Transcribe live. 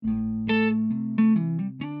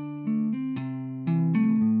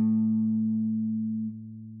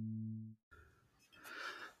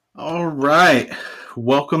right.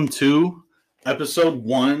 Welcome to episode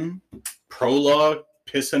 1, prologue,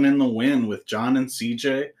 Pissing in the Wind with John and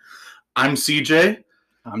CJ. I'm CJ.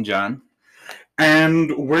 I'm John.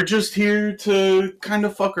 And we're just here to kind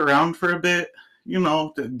of fuck around for a bit,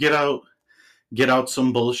 to get out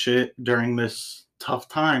some bullshit during this tough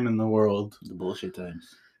time in the world. The bullshit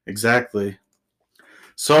times. Exactly.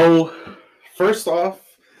 So, first off,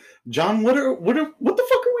 John, what the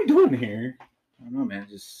fuck are we doing here? I don't know, man.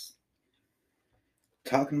 Just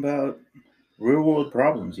talking about real world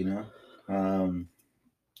problems,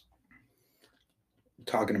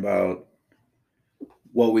 talking about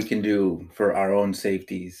what we can do for our own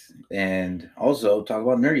safeties, and also talk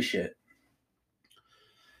about nerdy shit.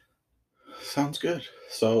 Sounds good.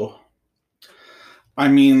 So, I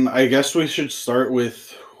guess we should start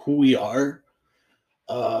with who we are.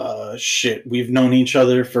 We've known each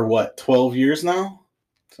other for what, 12 years now?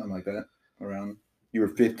 Something like that. Around. You were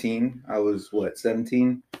 15. I was,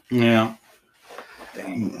 17? Yeah.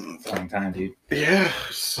 Dang. It's a long time, dude. Yeah,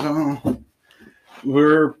 so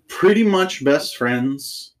we're pretty much best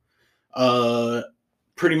friends.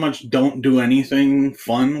 Pretty much don't do anything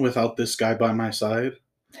fun without this guy by my side.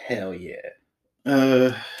 Hell yeah.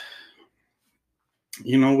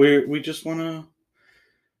 We just wanna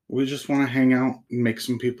hang out and make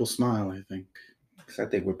some people smile, I think. Because I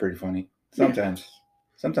think we're pretty funny. Sometimes. Yeah.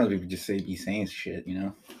 Sometimes we could just be saying shit,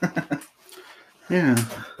 Yeah.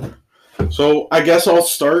 So I guess I'll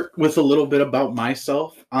start with a little bit about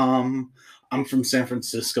myself. I'm from San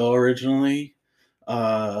Francisco originally.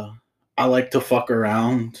 I like to fuck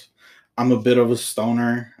around. I'm a bit of a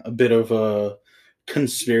stoner, a bit of a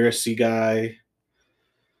conspiracy guy.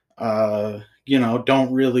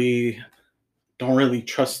 Don't really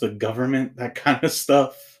trust the government, that kind of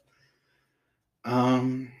stuff.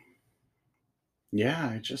 Yeah,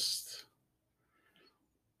 I just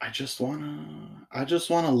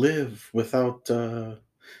wanna live without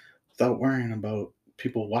worrying about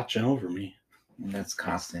people watching over me. And that's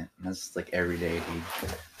constant. That's like every day,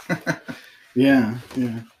 dude. Yeah.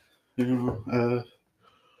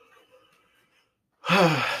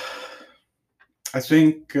 I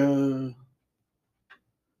think I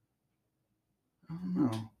don't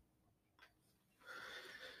know.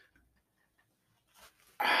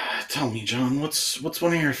 Tell me, John, what's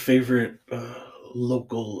one of your favorite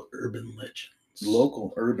local urban legends?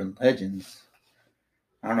 Local urban legends?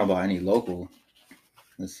 I don't know about any local.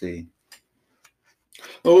 Let's see.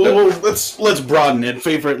 Oh, let's broaden it.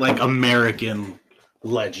 Favorite, like, American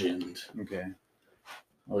legend. Okay.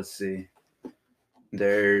 Let's see.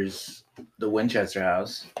 There's the Winchester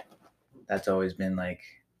House. That's always been, like,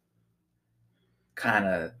 kind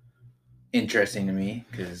of interesting to me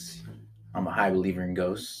because I'm a high believer in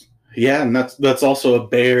ghosts. Yeah, and that's also a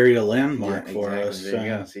Bay Area landmark for us. There you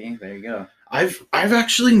go. See, there you go. I've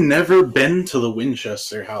actually never been to the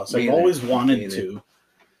Winchester House. I've always wanted to.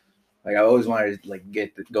 Like, I always wanted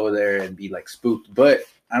to go there and be like spooked, but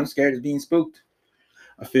I'm scared of being spooked.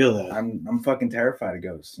 I feel that. I'm fucking terrified of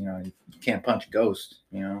ghosts. You can't punch a ghost.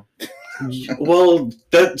 Well,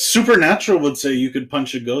 that Supernatural would say you could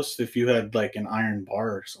punch a ghost if you had like an iron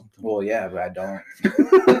bar or something. Well, yeah, but I don't.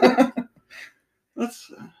 That's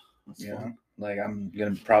fun. Like, I'm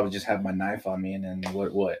gonna probably just have my knife on me, and then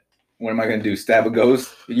what am I gonna do? Stab a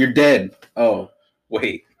ghost? You're dead. Oh,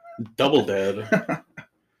 wait, double dead.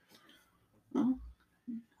 Oh,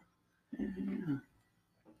 yeah.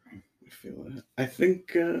 I feel it. I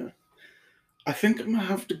think I'm gonna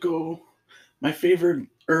have to go. My favorite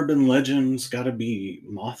urban legend's gotta be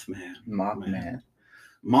Mothman. Mothman,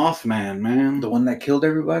 man. The one that killed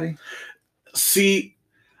everybody? See,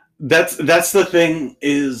 that's the thing,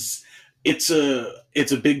 is it's a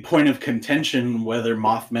big point of contention whether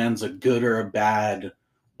Mothman's a good or a bad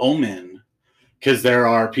omen, because there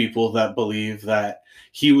are people that believe that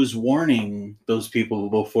he was warning those people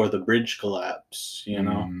before the bridge collapse.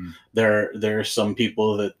 There are some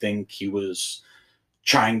people that think he was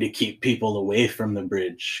trying to keep people away from the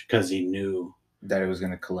bridge because he knew that it was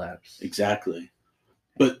going to collapse. Exactly.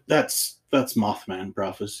 But that's Mothman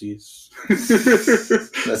prophecies.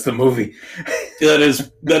 That's the movie. That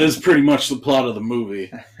is pretty much the plot of the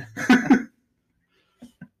movie.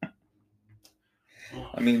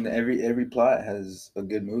 I mean, every plot has a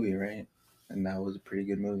good movie, right? And that was a pretty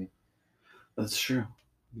good movie. That's true.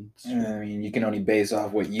 I mean, you can only base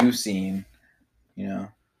off what you've seen,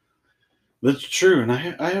 That's true, and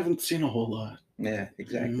I haven't seen a whole lot. Yeah,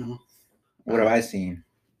 exactly. What have I seen?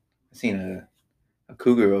 I've seen a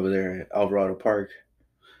cougar over there at Alvarado Park.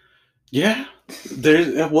 Yeah, it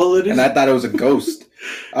is. And I thought it was a ghost.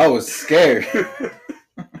 I was scared.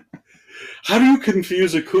 How do you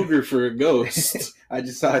confuse a cougar for a ghost? I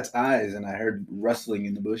just saw its eyes and I heard rustling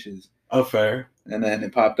in the bushes. Oh, fair. And then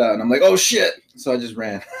it popped out and I'm like, oh shit. So I just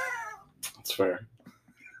ran. That's fair.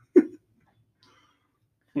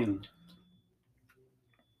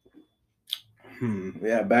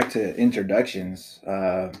 Yeah, back to introductions.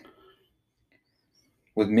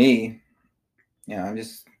 With me, I'm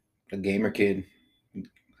just a gamer kid.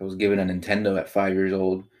 I was given a Nintendo at 5 years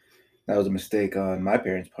old. That was a mistake on my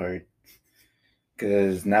parents' part.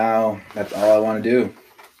 Because now that's all I want to do.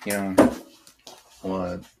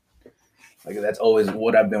 Like that's always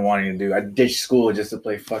what I've been wanting to do. I ditched school just to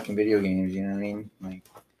play fucking video games. You know what I mean?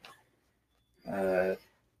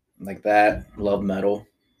 Like that. Love metal.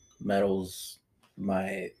 Metal's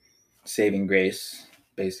my saving grace,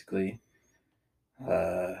 basically.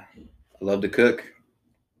 I love to cook.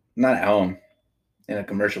 Not at home. In a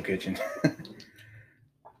commercial kitchen.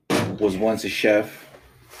 Was once a chef.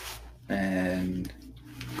 And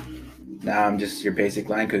now I'm just your basic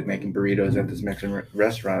line cook making burritos at this Mexican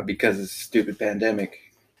restaurant because of this stupid pandemic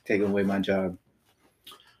taking away my job.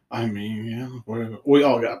 I mean, yeah, we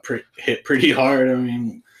all got hit pretty hard. I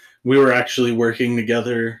mean, we were actually working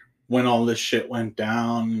together when all this shit went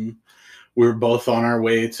down. We were both on our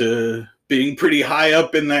way to being pretty high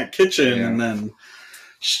up in that kitchen, and then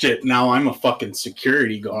shit. Now I'm a fucking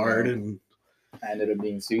security guard, and I ended up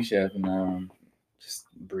being sous chef, and now I'm just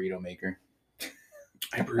burrito maker.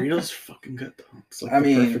 My burritos fucking good though. It's like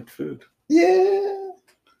the perfect food. Yeah,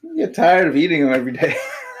 you get tired of eating them every day.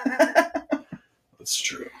 That's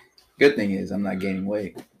true. Good thing is I'm not gaining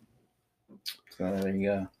weight. So there you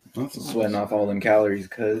go. That's sweating off all them calories,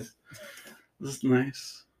 cuz. This is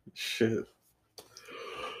nice. Shit.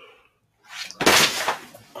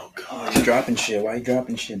 Oh god. You're dropping shit. Why are you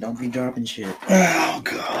dropping shit? Don't be dropping shit. Oh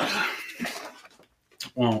god.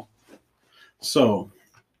 Well, so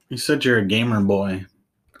you said you're a gamer boy.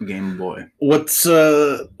 Game boy. What's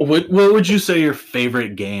what would you say your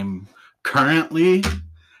favorite game currently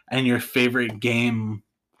and your favorite game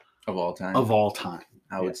of all time? Of all time.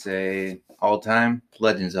 I would say all time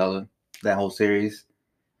Legend of Zelda, that whole series.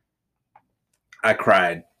 I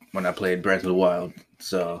cried when I played Breath of the Wild,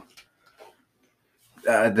 so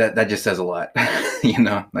that just says a lot.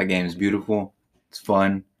 That game is beautiful. It's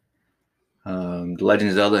fun. The Legend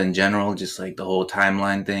of Zelda in general, just like the whole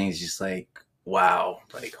timeline thing is just like, wow,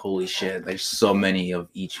 like holy shit, there's so many of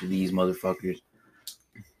each of these motherfuckers.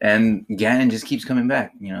 And Ganon just keeps coming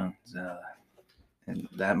back, and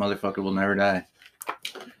that motherfucker will never die.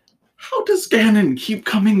 How does Ganon keep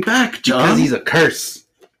coming back, John? Because he's a curse.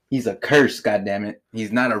 He's a curse, goddammit.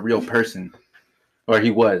 He's not a real person. Or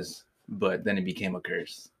he was, but then he became a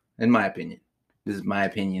curse. In my opinion. This is my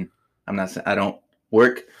opinion. I don't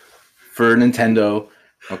work for Nintendo.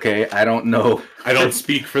 Okay, I don't know. I don't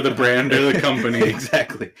speak for the brand or the company.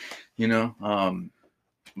 Exactly.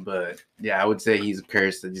 But yeah, I would say he's a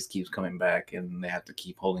curse that just keeps coming back, and they have to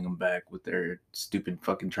keep holding him back with their stupid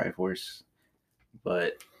fucking Triforce.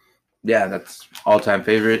 But yeah, that's all-time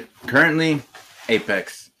favorite. Currently,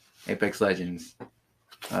 Apex Legends.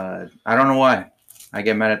 I don't know why. I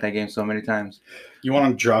get mad at that game so many times. You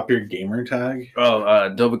want to drop your gamer tag? Oh,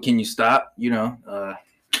 Doba, can you stop?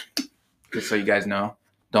 Just so you guys know,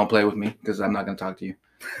 don't play with me because I'm not gonna talk to you.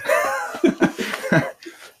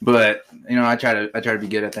 But I try to be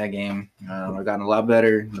good at that game. I've gotten a lot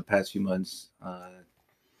better in the past few months,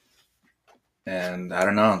 and I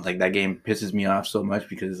don't know, like that game pisses me off so much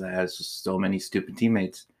because I have so many stupid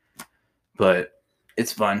teammates. But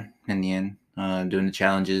it's fun in the end, doing the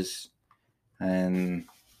challenges, and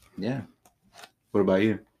yeah. What about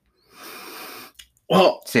you?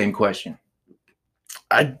 Well, same question.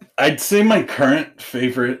 I'd say my current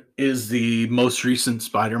favorite is the most recent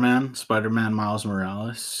Spider-Man Miles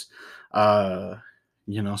Morales.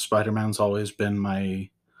 Spider-Man's always been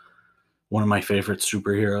one of my favorite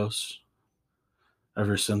superheroes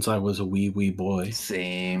ever since I was a wee boy.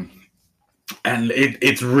 Same. And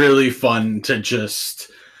it's really fun to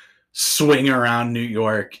just swing around New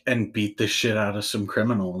York and beat the shit out of some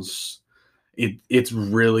criminals. It's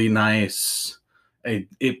really nice.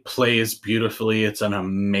 It plays beautifully. It's an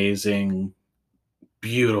amazing,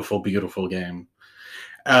 beautiful, beautiful game.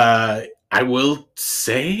 I will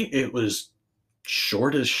say it was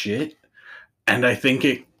short as shit, and I think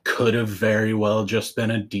it could have very well just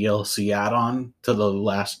been a DLC add-on to the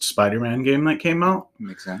last Spider-Man game that came out.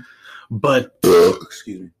 Makes sense. But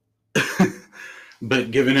excuse me.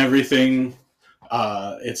 But given everything,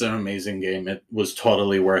 it's an amazing game. It was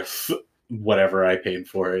totally worth whatever I paid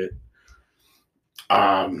for it.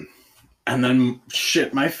 And then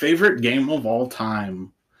shit, my favorite game of all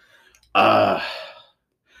time.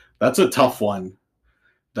 That's a tough one.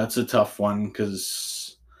 That's a tough one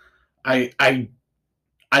because I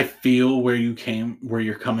feel where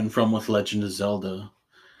you're coming from with Legend of Zelda.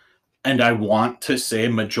 And I want to say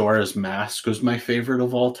Majora's Mask was my favorite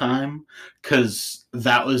of all time because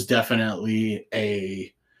that was definitely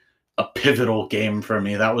a pivotal game for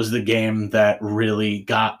me. That was the game that really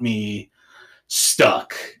got me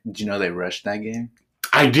stuck. Did you know they rushed that game?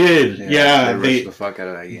 I did. Yeah, they rushed the fuck out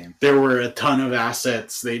of that game. There were a ton of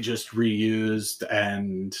assets they just reused,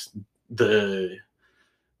 and there's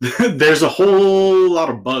a whole lot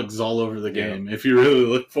of bugs all over the game if you really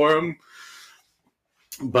look for them.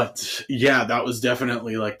 But yeah, that was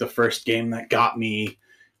definitely like the first game that got me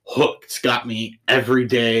hooked, got me every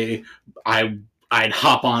day. I'd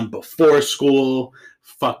hop on before school,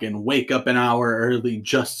 fucking wake up an hour early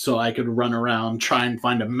just so I could run around, try and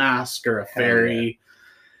find a mask or a fairy.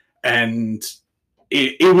 And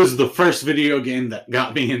it was the first video game that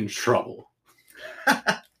got me in trouble.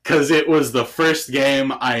 Because it was the first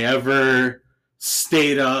game I ever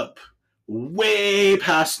stayed up way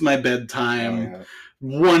past my bedtime.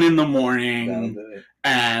 1 a.m,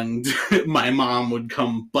 and my mom would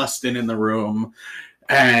come busting in the room,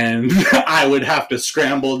 and I would have to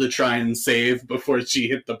scramble to try and save before she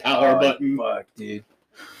hit the power button. Fuck, dude.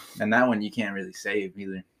 And that one you can't really save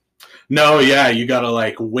either. No, yeah, you gotta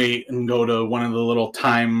like wait and go to one of the little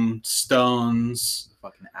time stones.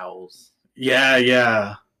 Fucking owls.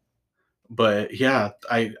 Yeah. But yeah,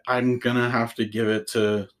 I'm gonna have to give it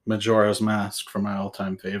to Majora's Mask for my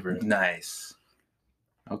all-time favorite. Nice.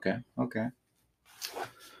 Okay. I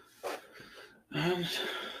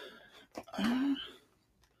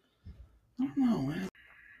don't know, man.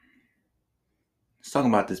 Let's talk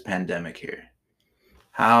about this pandemic here.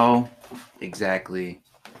 How exactly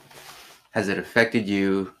has it affected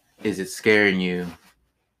you? Is it scaring you?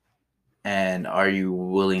 And are you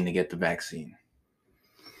willing to get the vaccine?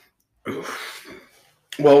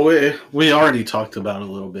 Well, we already talked about a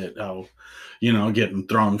little bit how, getting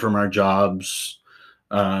thrown from our jobs,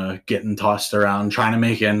 getting tossed around, trying to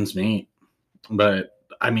make ends meet. But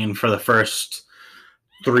I mean, for the first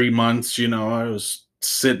 3 months, I was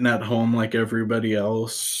sitting at home like everybody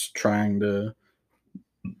else, trying to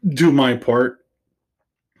do my part.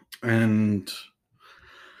 And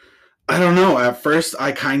I don't know, at first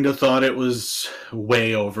I kind of thought it was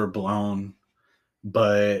way overblown.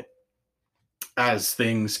 But as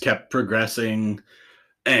things kept progressing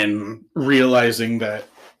and realizing that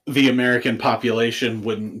the American population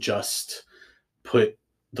wouldn't just put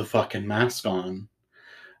the fucking mask on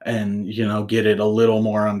and, get it a little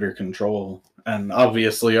more under control. And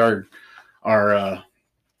obviously our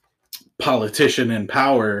politician in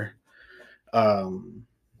power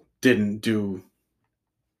didn't do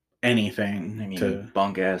anything.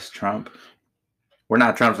 Bunk ass Trump. We're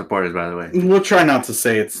not Trump supporters, by the way. We'll try not to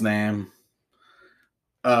say its name.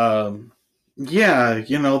 The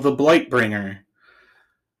blight bringer.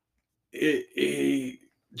 It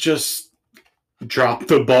just dropped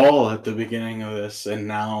the ball at the beginning of this, and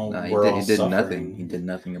now he did nothing. He did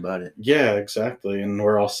nothing about it. Yeah, exactly, and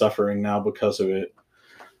we're all suffering now because of it.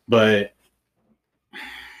 But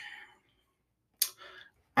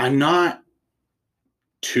I'm not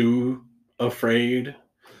too afraid,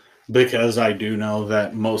 because I do know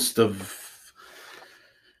that most of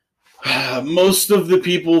the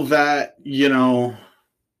people that,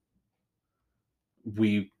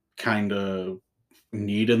 we kind of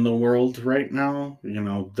need in the world right now,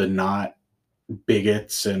 the not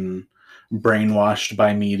bigots and brainwashed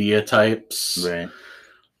by media types, right,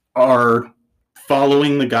 are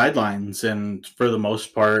following the guidelines, and for the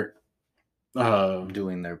most part,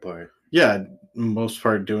 doing their part. Yeah, most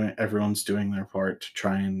part everyone's doing their part to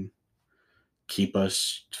try and keep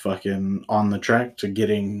us fucking on the track to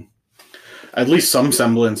getting at least some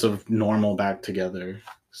semblance of normal back together.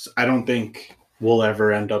 I don't think we'll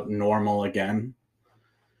ever end up normal again,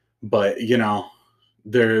 but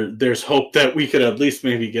there's hope that we could at least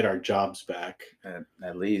maybe get our jobs back.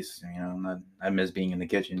 At least, I miss being in the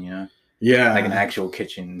kitchen, Yeah, like an actual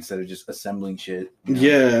kitchen instead of just assembling shit.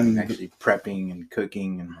 Yeah, and actually prepping and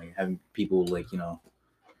cooking and like having people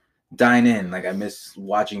dine in. Like I miss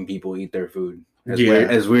watching people eat their food.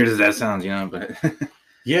 As weird as that sounds, but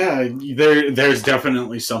yeah, there's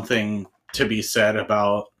definitely something to be said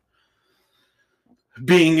about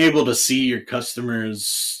being able to see your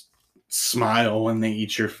customers smile when they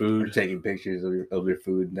eat your food, or taking pictures of your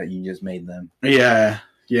food that you just made them. Yeah,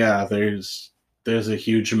 there's a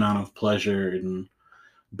huge amount of pleasure in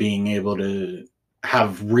being able to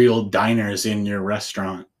have real diners in your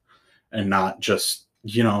restaurant and not just,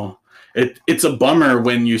 it's a bummer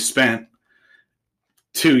when you spent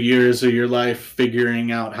 2 years of your life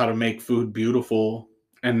figuring out how to make food beautiful,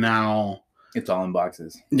 and now It's all in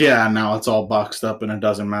boxes. now it's all boxed up and it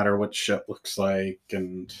doesn't matter what shit looks like,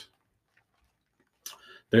 and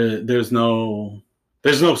there's no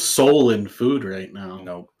soul in food right now.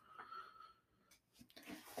 Nope.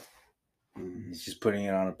 It's just putting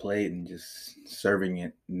it on a plate and just serving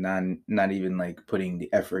it, not even like putting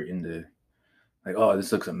the effort into like, oh,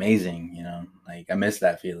 this looks amazing, you know. Like I miss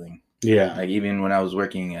that feeling. Yeah. Like even when I was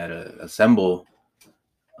working at a Assemble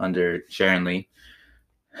under Sharon Lee,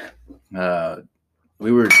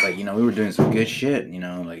 we were like, you know, we were doing some good shit, you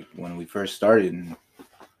know, like when we first started,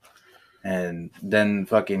 and then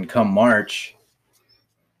fucking come March,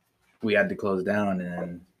 we had to close down, and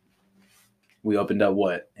then we opened up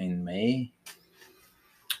what in May,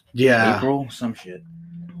 April, some shit,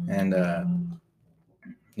 and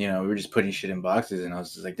you know, we were just putting shit in boxes, and I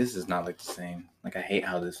was just like, this is not like the same. Like I hate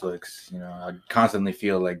how this looks, you know. I constantly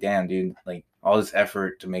feel like, damn, dude, like all this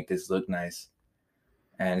effort to make this look nice,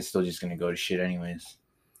 and it's still just gonna go to shit anyways.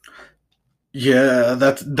 Yeah,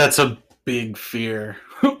 that's a big fear.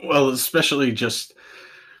 Well, especially just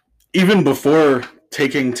even before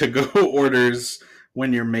taking to go orders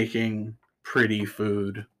when you're making pretty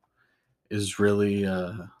food is really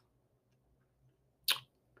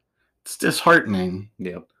it's disheartening.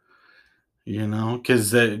 Yep. You know,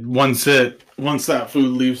 because once that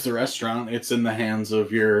food leaves the restaurant, it's in the hands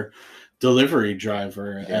of your delivery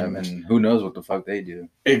driver, and who knows what the fuck they do.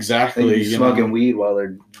 Exactly. They be smoking weed while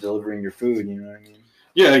they're delivering your food, you know what I mean?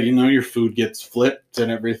 Yeah, you know, your food gets flipped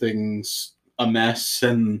and everything's a mess,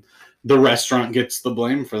 and the restaurant gets the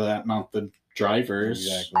blame for that, not the drivers.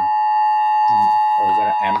 Exactly. Oh, is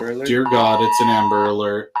that an Amber Alert? Dear God, it's an Amber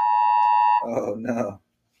Alert. Oh, no.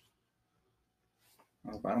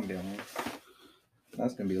 I hope I don't get one.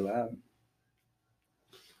 That's going to be loud.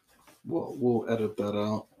 We'll edit that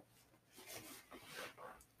out.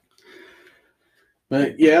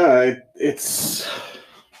 But yeah, it's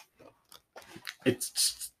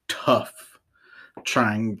tough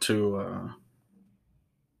trying to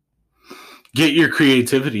get your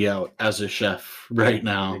creativity out as a chef right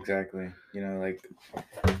now. Exactly. You know, like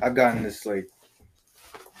I've gotten this, like,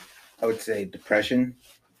 I would say depression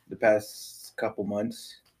the past couple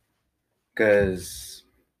months, because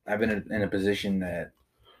I've been in a position that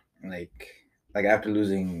like after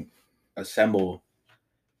losing Assemble,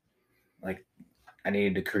 like I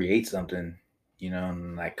needed to create something, you know,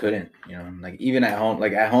 and I couldn't, you know, like even at home,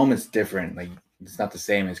 like at home it's different. Like it's not the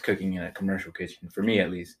same as cooking in a commercial kitchen, for me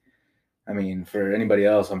at least. I mean, for anybody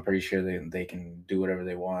else, I'm pretty sure they can do whatever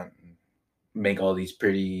they want and make all these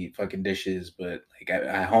pretty fucking dishes, but like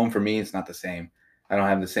at home for me, it's not the same. I don't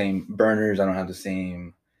have the same burners. I don't have the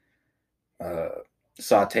same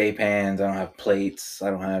saute pans. I don't have plates.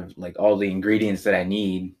 I don't have like all the ingredients that I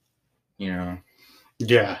need, you know.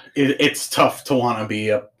 Yeah, it's tough to want to be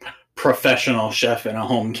a professional chef in a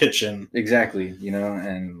home kitchen. Exactly, you know,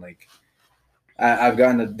 and like I've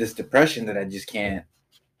gotten this depression that I just can't,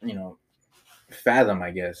 you know, fathom.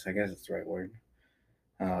 I guess it's the right word.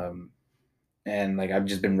 And like I've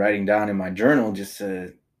just been writing down in my journal just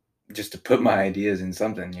to put my ideas in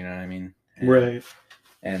something, you know what I mean? Right.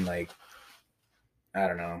 And like I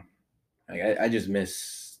don't know, like I just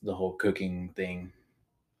miss the whole cooking thing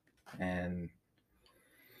and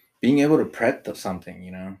being able to prep something,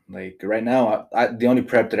 you know. Like right now, the only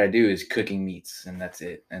prep that I do is cooking meats, and that's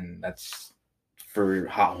it, and that's for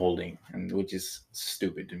hot holding, and which is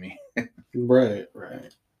stupid to me. Right.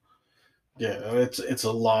 Yeah, it's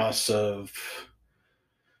a loss of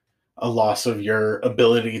your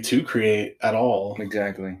ability to create at all.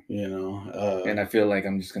 Exactly. You know, and I feel like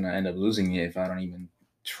I'm just gonna end up losing it if I don't even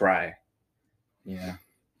try. Yeah.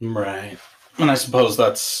 Right. And I suppose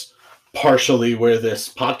that's partially where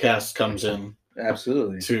this podcast comes in.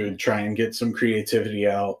 Absolutely. To try and get some creativity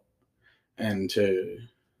out and to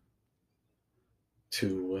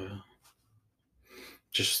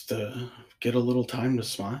just get a little time to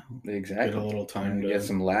smile. Exactly. Get a little time to get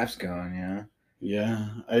some laughs going, yeah. Yeah.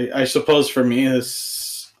 I suppose for me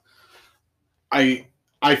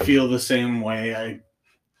I feel the same way.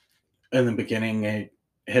 In the beginning I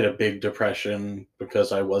hit a big depression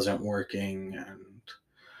because I wasn't working and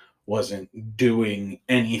wasn't doing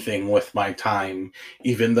anything with my time,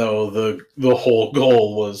 even though the whole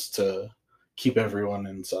goal was to keep everyone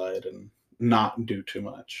inside and not do too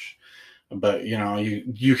much. But you know,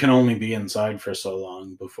 you can only be inside for so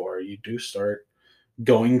long before you do start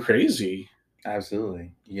going crazy.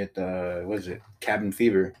 Absolutely. You get the, what is it, cabin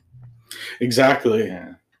fever. Exactly.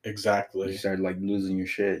 Yeah. Exactly. You start like losing your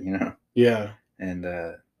shit, you know. Yeah. And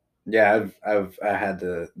yeah, I had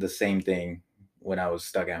the same thing when I was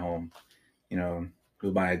stuck at home, you know,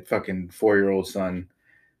 with my fucking 4-year-old son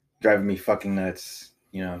driving me fucking nuts,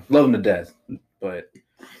 you know, love him to death. But,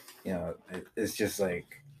 you know, it's just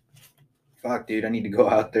like, fuck, dude, I need to go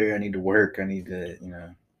out there. I need to work. I need to, you know,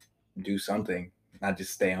 do something, not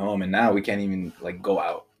just stay home. And now we can't even like go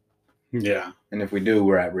out. Yeah. And if we do,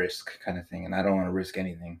 we're at risk kind of thing. And I don't want to risk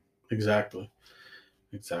anything. Exactly.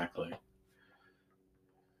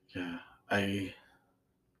 Yeah. I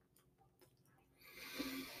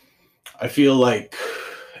feel like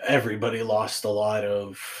everybody lost a lot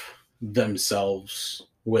of themselves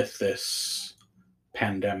with this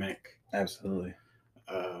pandemic. Absolutely.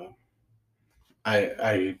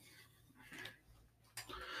 I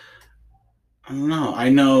don't know. I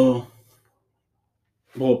know.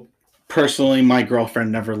 Well, personally, my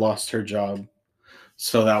girlfriend never lost her job,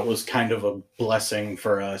 so that was kind of a blessing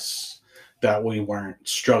for us that we weren't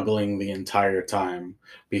struggling the entire time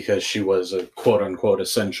because she was a quote unquote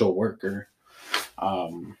essential worker.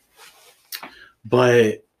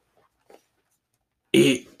 But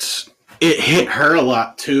it hit her a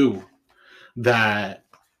lot too, that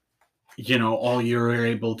all you were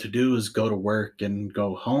able to do is go to work and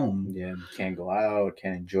go home. Yeah, you can't go out,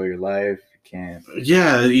 can't enjoy your life, can't.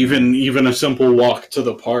 Yeah, even a simple walk to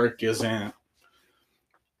the park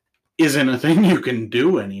isn't a thing you can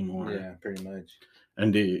do anymore. Yeah, pretty much.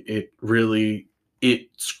 And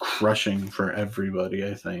it's crushing for everybody,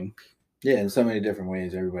 I think. Yeah, in so many different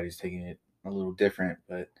ways. Everybody's taking it a little different,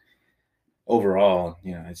 but overall,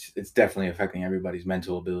 it's definitely affecting everybody's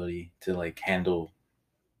mental ability to like handle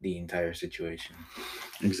the entire situation.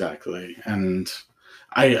 Exactly. And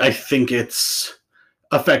I think it's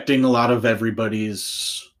affecting a lot of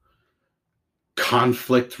everybody's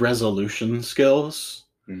conflict resolution skills.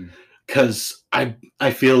 Because I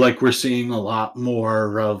feel like we're seeing a lot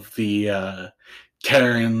more of the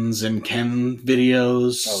Karens and Ken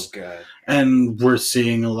videos. Oh god. And we're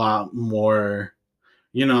seeing a lot more,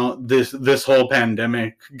 this whole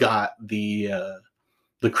pandemic got the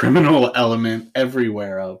criminal element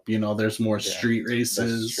everywhere up. There's more street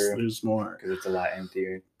races. There's more, because it's a lot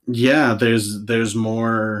emptier. Yeah, there's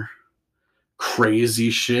more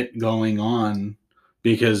crazy shit going on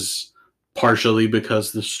partially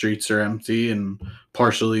because the streets are empty and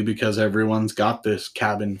partially because everyone's got this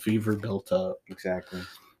cabin fever built up. Exactly.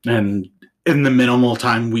 And in the minimal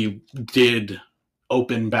time we did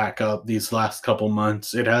open back up these last couple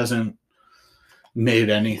months, it hasn't made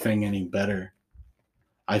anything any better.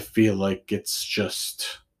 I feel like it's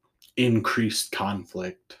just increased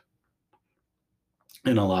conflict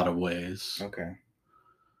in a lot of ways. Okay.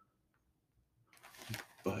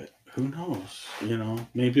 But who knows?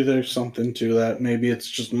 Maybe there's something to that. Maybe it's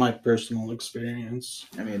just my personal experience.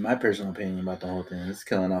 I mean, my personal opinion about the whole thing is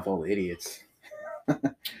killing off all the idiots.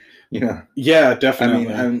 Yeah,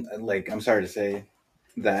 definitely. I mean, I'm sorry to say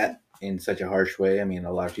that in such a harsh way. I mean,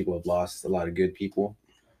 a lot of people have lost a lot of good people.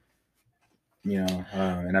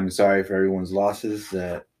 And I'm sorry for everyone's losses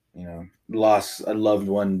that, lost a loved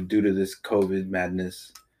one due to this COVID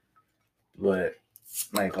madness. But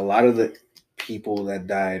like a lot of the people that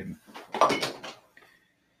died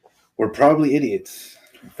were probably idiots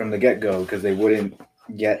from the get-go because they wouldn't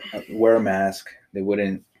wear a mask. They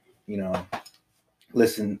wouldn't,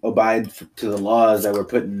 abide to the laws that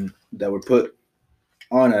were put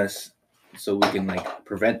on us so we can like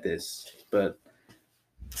prevent this. But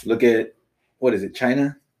look at, what is it,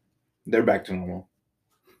 China? They're back to normal.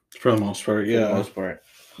 For the most part, yeah. For the most part.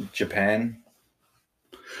 Japan.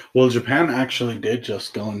 Well, Japan actually did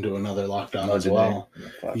just go into another lockdown as well.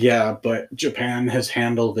 Yeah, but Japan has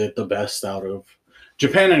handled it the best out of...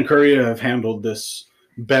 Japan and Korea have handled this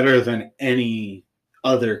better than any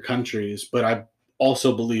other countries, but I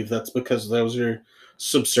also believe that's because those are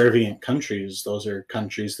subservient countries. Those are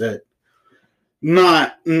countries that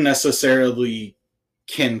not necessarily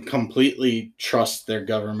can completely trust their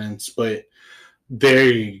governments, but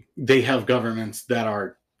they have governments that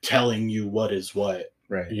are telling you what is what.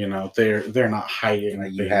 Right. They're not hiding.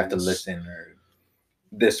 Like you have to listen or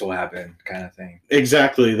this will happen kind of thing.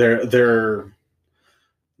 Exactly. Their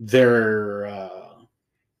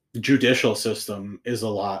judicial system is a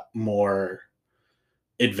lot more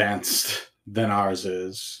advanced than ours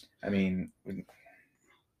is. I mean,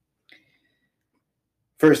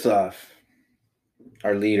 first off,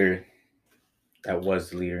 our leader, that was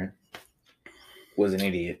the leader, was an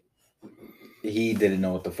idiot. He didn't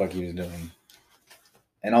know what the fuck he was doing.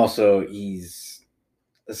 And also, he's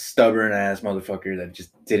a stubborn ass motherfucker that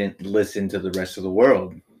just didn't listen to the rest of the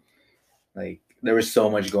world. Like, there was so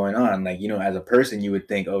much going on. Like, as a person, you would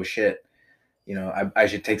think, oh shit, I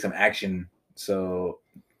should take some action so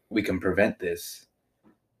we can prevent this,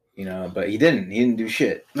 you know. But he didn't do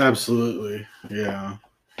shit. Absolutely, yeah.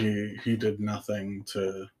 He did nothing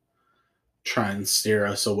to try and steer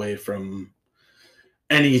us away from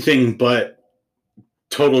anything but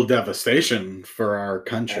total devastation for our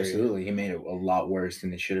country. Absolutely, he made it a lot worse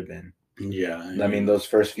than it should have been. Yeah, I mean, those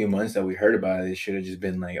first few months that we heard about it should have just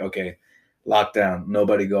been like, okay, lockdown,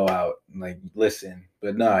 nobody go out, like listen.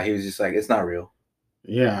 But nah, he was just like, it's not real.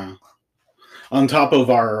 Yeah. On top of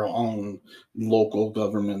our own local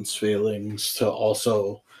government's failings to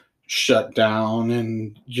also shut down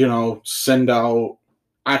and, you know, send out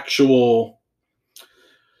actual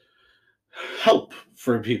help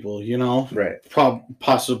for people, you know? Right.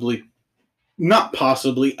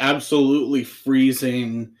 Absolutely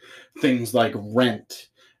freezing things like rent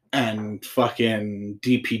and fucking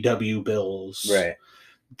DPW bills. Right.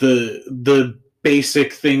 The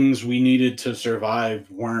basic things we needed to survive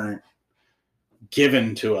weren't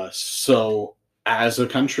given to us. So as a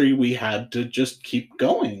country, we had to just keep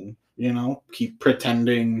going, you know, keep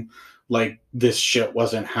pretending like this shit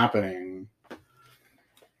wasn't happening.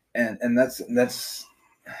 And that's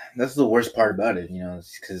the worst part about it, you know,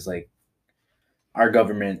 because like our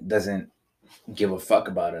government doesn't give a fuck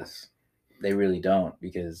about us. They really don't,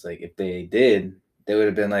 because like if they did, they would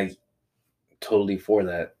have been like totally for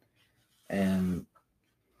that, and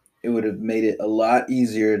it would have made it a lot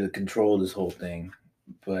easier to control this whole thing.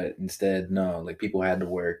 But instead, no, like people had to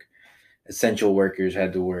work, essential workers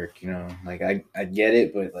had to work, you know. Like I get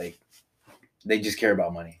it, but like they just care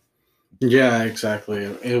about money. Yeah, exactly.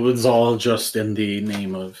 It was all just in the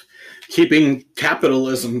name of keeping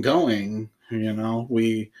capitalism going. You know,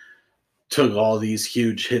 we took all these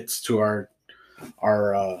huge hits to our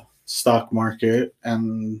stock market,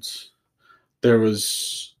 and there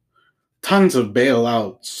was tons of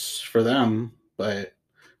bailouts for them, but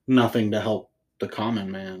nothing to help the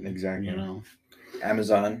common man. Exactly. You know,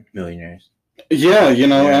 Amazon millionaires. Yeah, you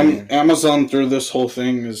know, Yeah. Amazon through this whole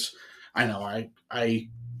thing is. I know I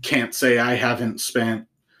can't say I haven't spent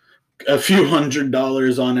a few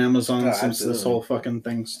 $100s on Amazon since this whole fucking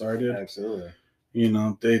thing started. Absolutely. You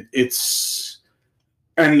know, it's,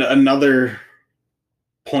 and another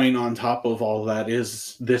point on top of all that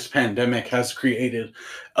is this pandemic has created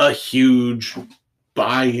a huge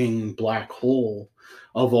buying black hole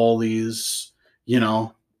of all these, you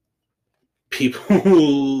know, people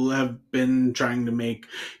who have been trying to make,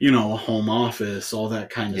 you know, a home office, all that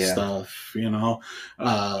kind of stuff, you know.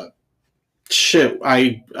 Shit,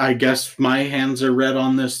 I guess my hands are red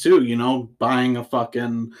on this too, you know, buying a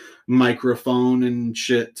fucking microphone and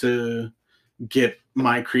shit to get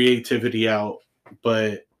my creativity out,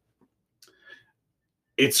 but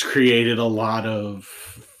it's created a lot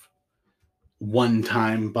of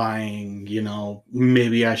one-time buying, you know,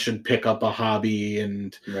 maybe I should pick up a hobby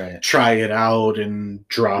and try it out and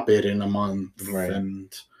drop it in a month. Right.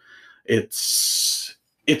 And it's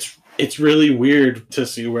really weird to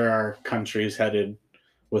see where our country's headed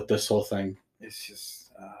with this whole thing. It's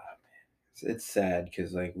just, it's sad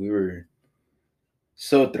because like we were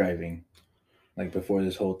so thriving, like before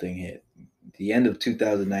this whole thing hit. The end of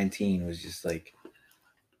 2019 was just like,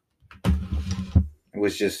 it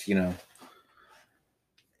was just, you know,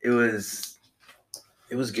 it was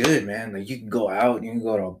good, man. Like you can go out, you can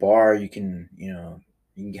go to a bar, you can, you know,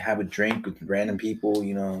 you can have a drink with random people,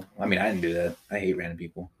 you know. I mean, I didn't do that. I hate random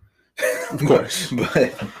people. Of course.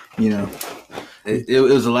 But, you know, it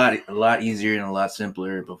was a lot easier and a lot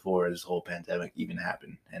simpler before this whole pandemic even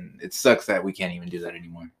happened. And it sucks that we can't even do that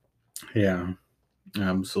anymore. Yeah,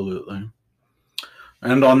 absolutely.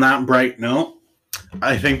 And on that bright note,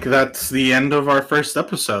 I think that's the end of our first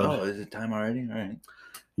episode. Oh, is it time already? All right.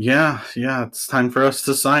 Yeah, it's time for us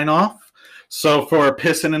to sign off. So for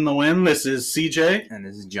Pissing in the Wind, this is CJ. And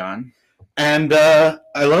this is John. And I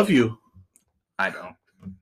love you. I don't.